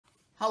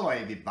Hello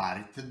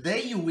everybody,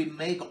 today we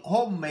make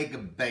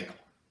homemade bagel.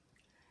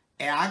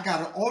 And I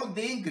got all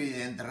the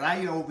ingredients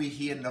right over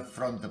here in the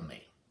front of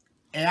me.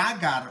 And I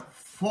got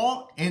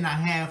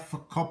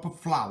 4.5 cup of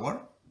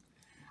flour.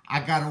 I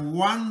got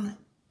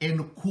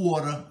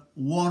 1.25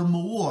 warm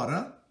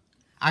water.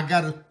 I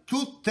got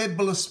 2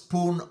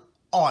 tablespoons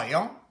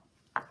oil,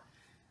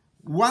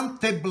 1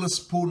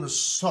 tablespoon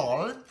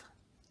salt,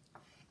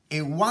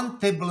 and 1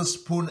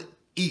 tablespoon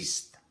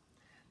yeast.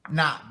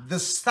 Now,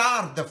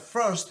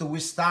 first we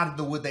start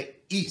with the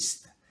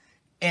yeast.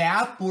 And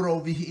I put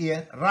over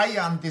here, right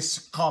on this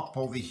cup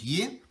over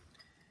here,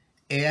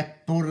 and I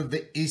put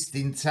the yeast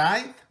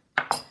inside.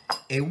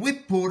 And we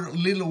put a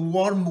little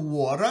warm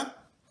water,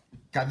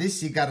 because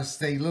this you gotta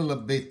stay a little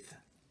bit.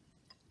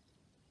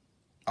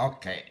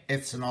 Okay,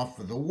 it's enough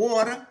for the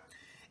water.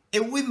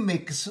 And we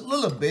mix a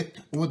little bit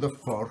with a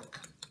fork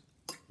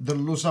to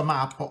loosen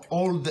up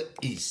all the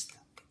yeast.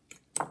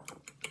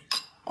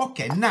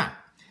 Okay, now,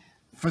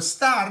 for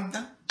start,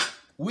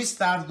 we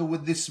start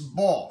with this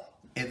bowl.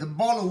 In the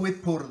bowl we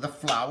put the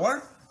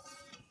flour.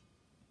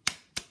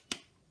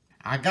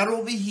 I got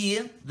over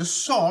here the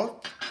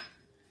salt.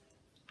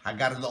 I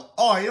got the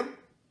oil.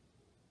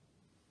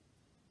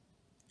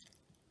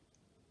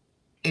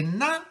 And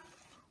now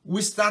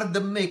we start to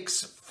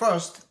mix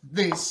first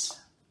this,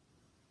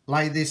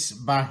 like this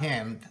by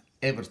hand,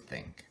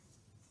 everything.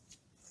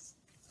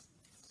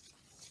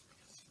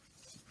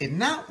 And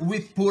now we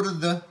put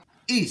the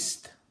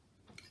yeast.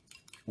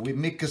 We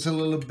mix a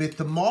little bit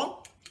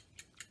more,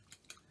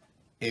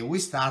 and we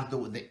start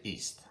with the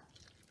yeast.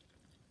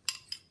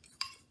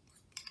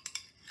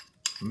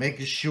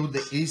 Make sure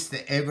the yeast,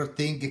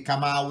 everything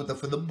come out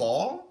of the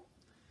bowl.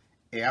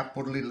 And I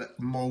put a little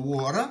more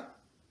water.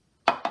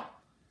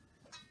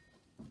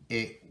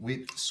 And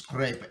we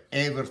scrape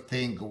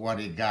everything what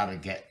you gotta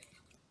get.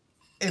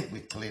 And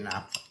we clean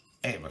up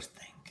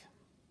everything.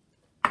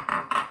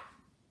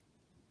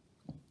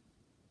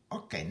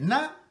 Okay,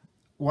 now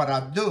what I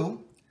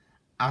do,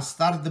 I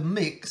start to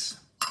mix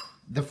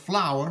the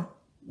flour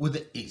with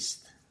the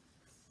yeast.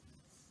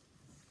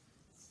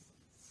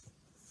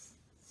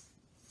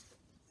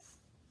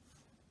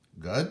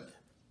 Good.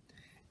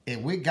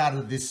 And we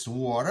got this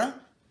water.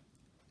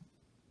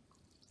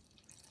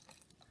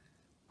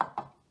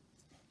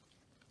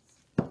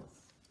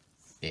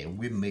 And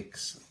we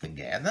mix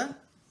together.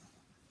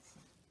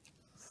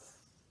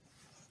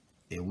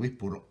 And we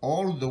put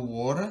all the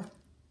water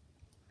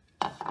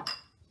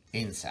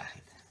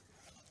inside.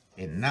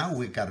 And now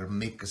we gotta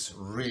mix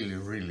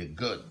really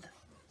good.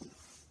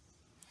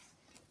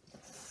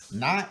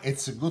 Now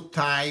it's a good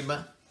time,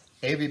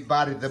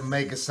 everybody to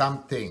make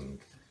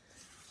something.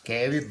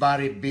 Okay,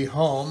 everybody be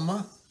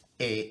home,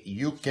 and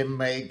you can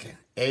make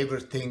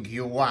everything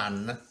you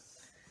want.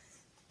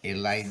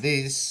 And like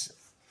this,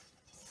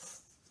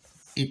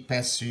 it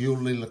passes you a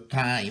little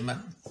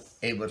time,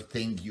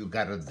 everything you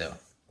gotta do.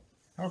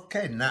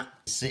 Okay, now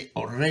see,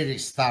 already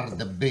start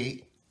to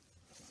be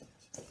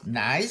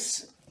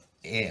nice.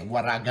 And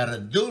what I gotta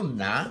do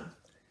now,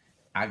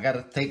 I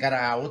gotta take it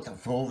out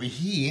from over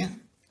here,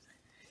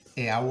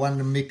 and I want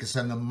to mix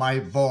on my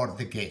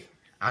board again.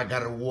 I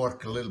gotta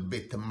work a little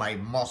bit my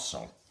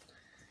muscle,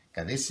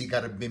 because this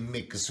gotta be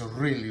mixed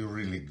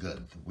really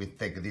good. We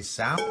take this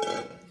out,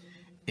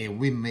 and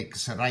we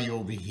mix right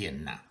over here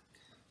now.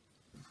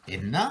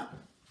 And now,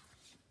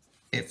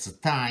 it's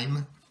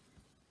time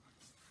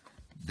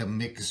to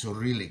mix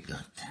really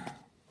good.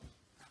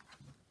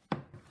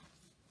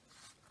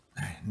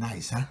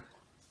 Nice, huh?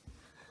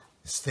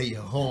 Stay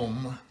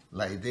home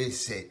like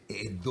this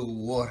and do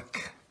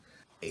work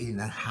in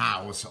a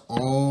house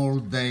all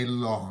day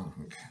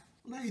long.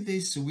 Like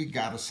this, we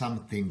got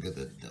something to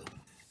do.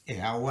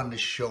 And I want to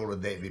show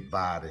it to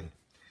everybody.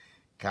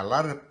 A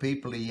lot of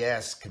people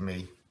ask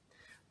me,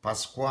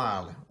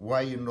 Pasquale,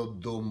 why you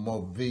not do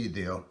more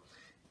video?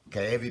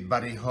 Okay,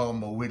 everybody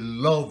home will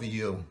love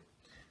you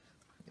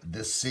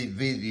to see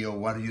video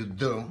what you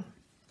do.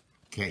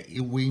 Okay,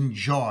 we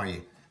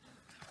enjoy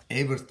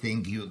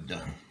everything you do.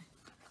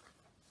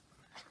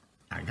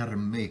 I gotta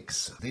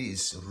mix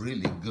this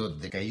really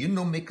good. Okay, you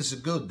know mix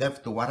good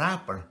after what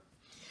happen.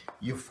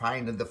 You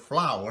find the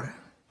flour,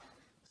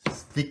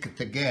 stick it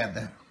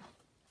together.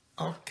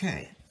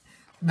 Okay,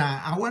 now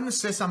I want to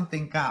say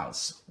something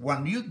else.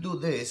 When you do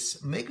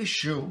this, make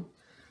sure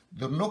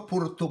do not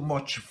put too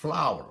much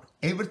flour.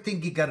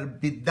 Everything you gotta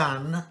be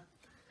done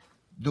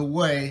the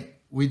way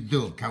we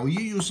do. Okay,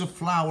 you use a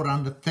flour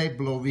on the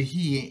table over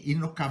here, it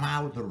don't come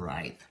out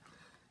right.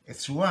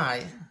 That's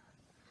why,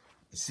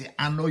 see,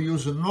 I'm not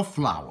using no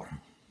flour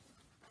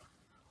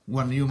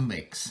when you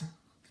mix.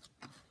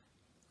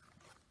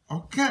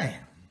 Okay,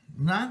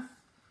 now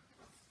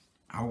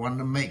I want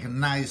to make a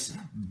nice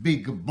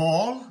big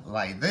ball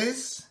like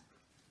this.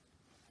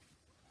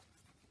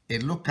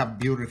 And look how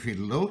beautiful it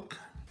look.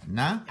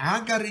 Now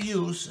I gotta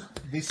use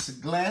this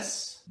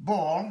glass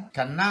bowl,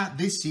 cause now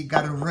this you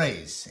gotta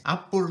raise. I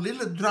put a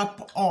little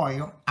drop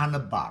oil on the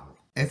bottle.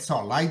 It's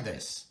all like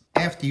this.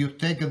 After you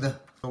take the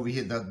over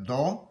here the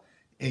dough,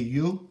 and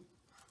you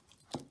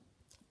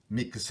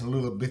mix a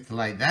little bit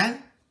like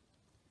that.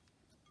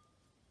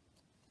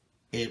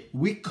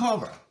 we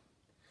cover.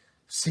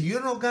 So you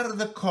don't got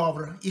the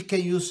cover, you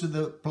can use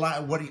the,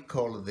 what do you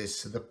call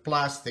this, the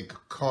plastic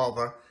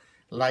cover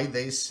like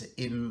this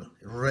in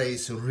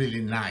raise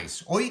really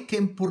nice. Or you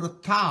can put a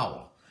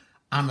towel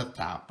on the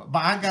top,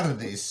 but I got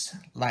this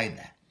like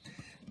that.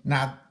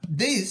 Now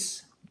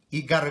this,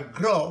 you gotta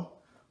grow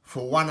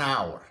for 1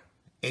 hour.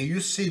 And you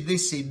see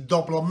this is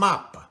double them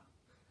up.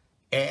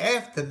 And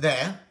after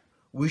that,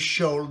 we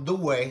show the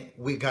way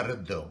we gotta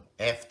do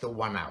after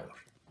 1 hour.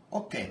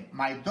 Okay,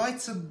 my dough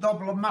is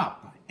double them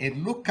up.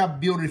 And look how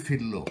beautiful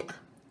look.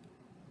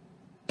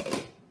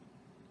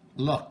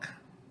 Look,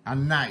 how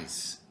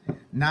nice.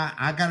 Now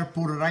I gotta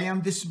put it right on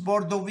this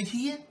board over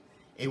here,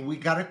 and we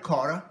gotta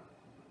cut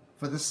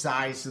for the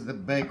size of the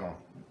bagel.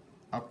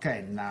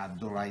 Okay, now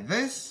do like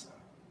this.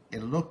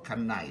 It look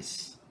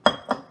nice.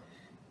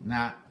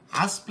 Now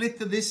I split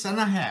this in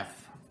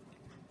half,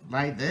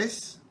 like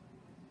this.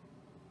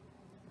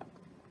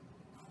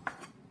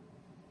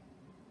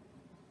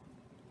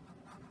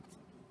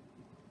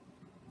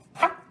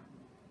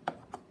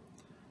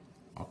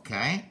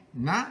 Okay,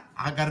 now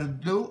I gotta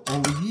do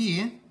over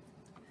here,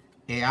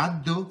 and I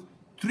do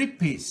 3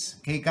 pieces.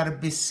 Okay, gotta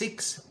be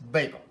 6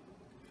 bagel.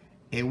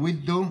 And we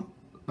do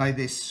like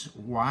this,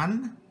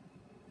 1,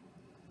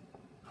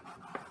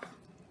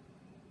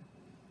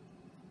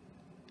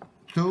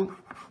 2,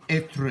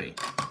 and 3.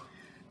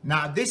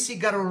 Now this you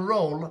gotta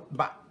roll,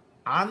 but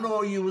I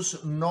don't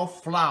use no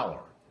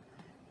flour.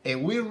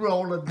 And we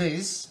roll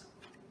this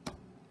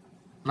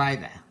like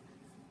that.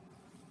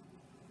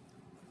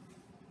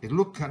 It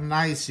look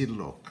nice, it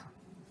look.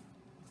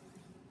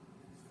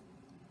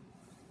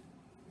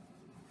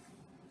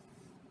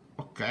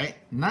 Okay,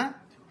 now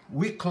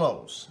we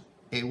close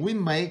and we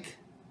make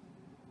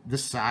the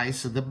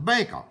size of the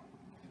bagel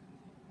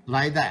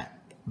like that.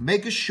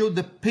 Make sure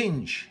the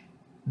pinch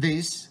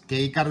this,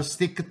 okay, you gotta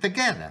stick it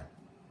together.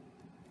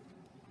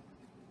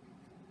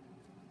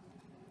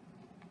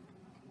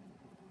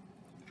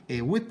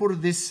 And we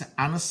put this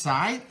on the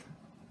side,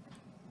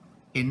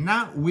 and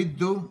now we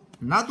do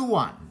another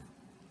one.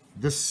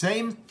 The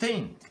same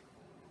thing.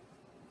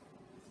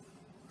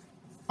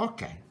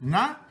 Okay,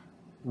 now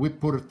we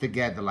put it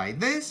together like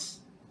this,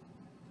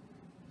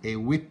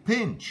 and we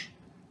pinch.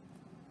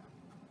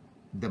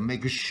 Then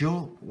make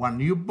sure when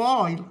you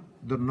boil,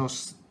 do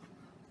not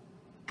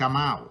come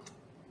out.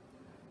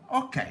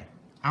 Okay,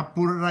 I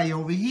put it right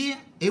over here,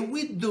 and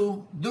we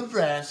do the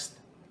rest,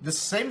 the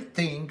same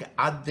thing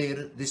I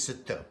did this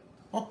too.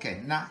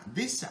 Okay, now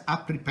this I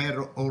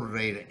prepare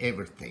already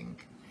everything.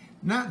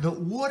 Now the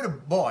water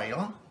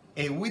boil,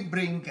 and we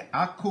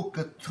I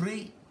cook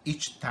 3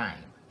 each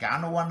time.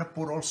 I don't want to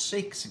put all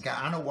 6,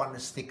 I don't want to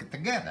stick it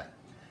together.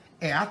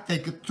 And I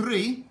take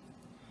 3,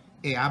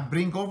 and I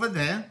bring over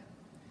there.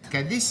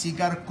 Okay, this you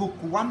gotta cook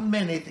 1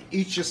 minute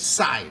each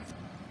side.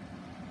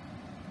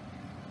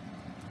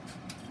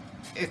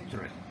 And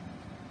 3.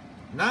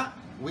 Now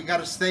we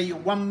gotta stay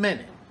 1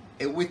 minute,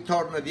 and we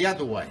turn it the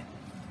other way.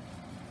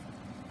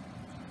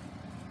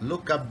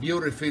 Look how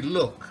beautiful it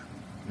look.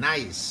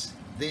 Nice.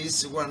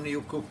 This when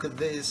you cook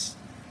this,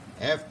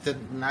 after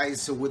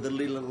nice with the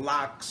little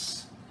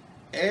locks,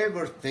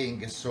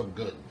 everything is so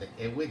good.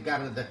 And we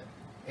got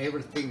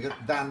everything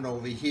done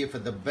over here for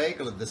the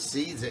bagel, the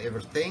seeds,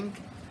 everything.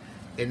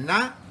 And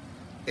now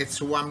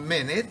it's 1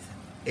 minute,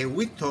 and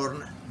we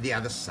turn the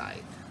other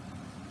side.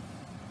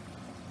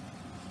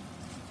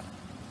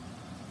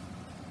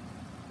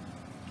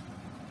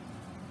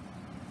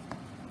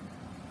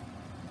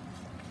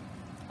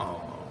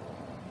 Oh,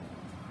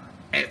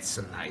 it's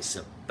a nice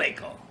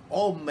bagel,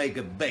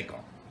 omega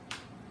bagel.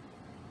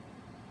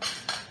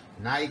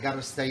 Now you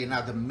gotta stay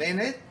another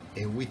minute,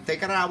 and we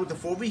take it out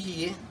of over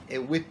here,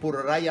 and we put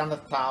it right on the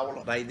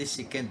towel, like this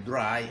it can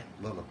dry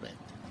a little bit.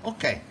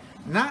 Okay,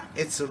 now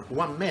it's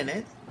 1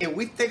 minute, and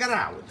we take it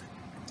out.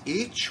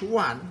 Each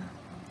one,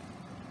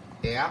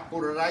 and I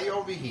put it right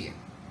over here.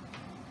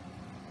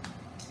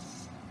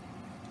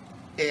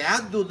 And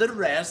I do the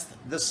rest,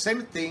 the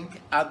same thing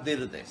I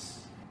did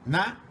this.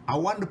 Now I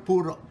want to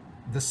put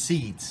the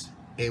seeds,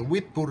 and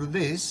we put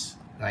this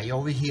right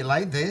over here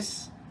like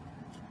this.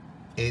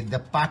 And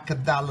pack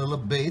it down a little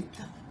bit,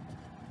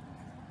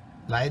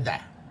 like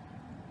that.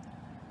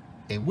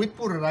 And we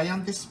put it right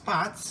on the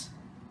spots,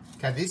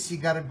 because this you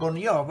gotta go in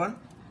the oven.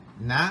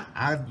 Now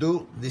I'll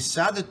do this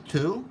other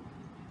 2.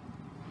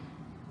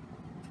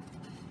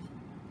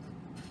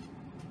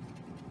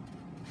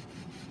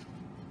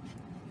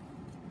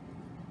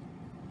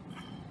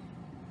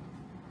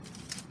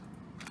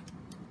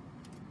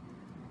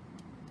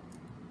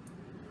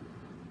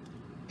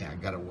 And I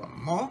got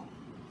 1 more.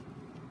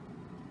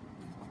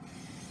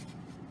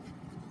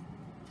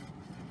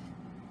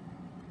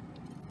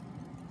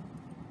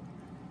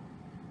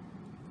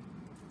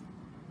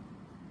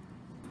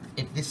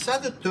 And this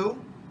other 2,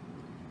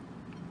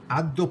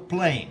 I do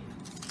plain.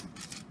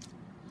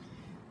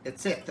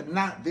 That's it.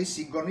 Now this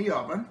is going to the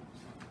oven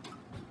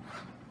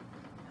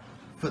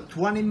for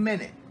 20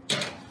 minutes.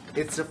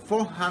 It's a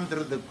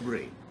 400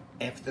 degree.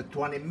 After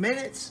 20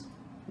 minutes,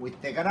 we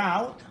take it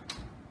out.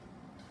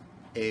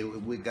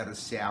 and we gotta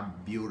see how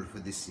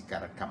beautiful this is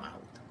gonna come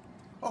out.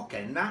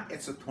 Okay, now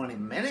it's 20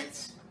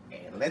 minutes,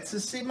 and let's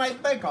see my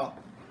bagel.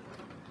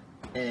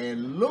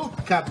 And look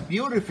how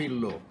beautiful it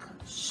look.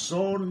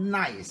 So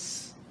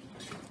nice.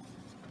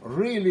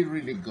 Really,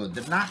 really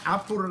good. Now I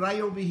put it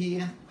right over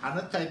here on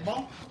the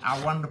table.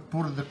 I want to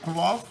put the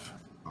cloth.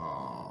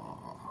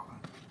 Oh,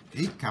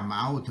 it come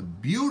out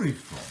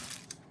beautiful.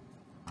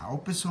 I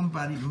hope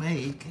somebody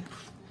make.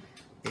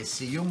 And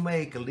see you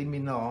make, let me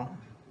know.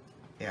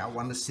 I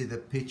want to see the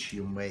picture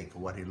you make,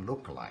 what it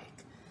look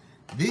like.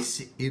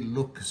 This, it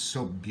looks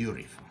so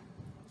beautiful.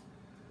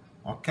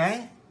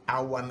 Okay?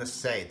 I want to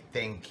say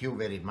thank you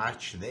very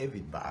much to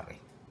everybody.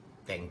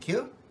 Thank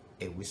you,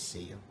 and we'll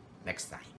see you next time.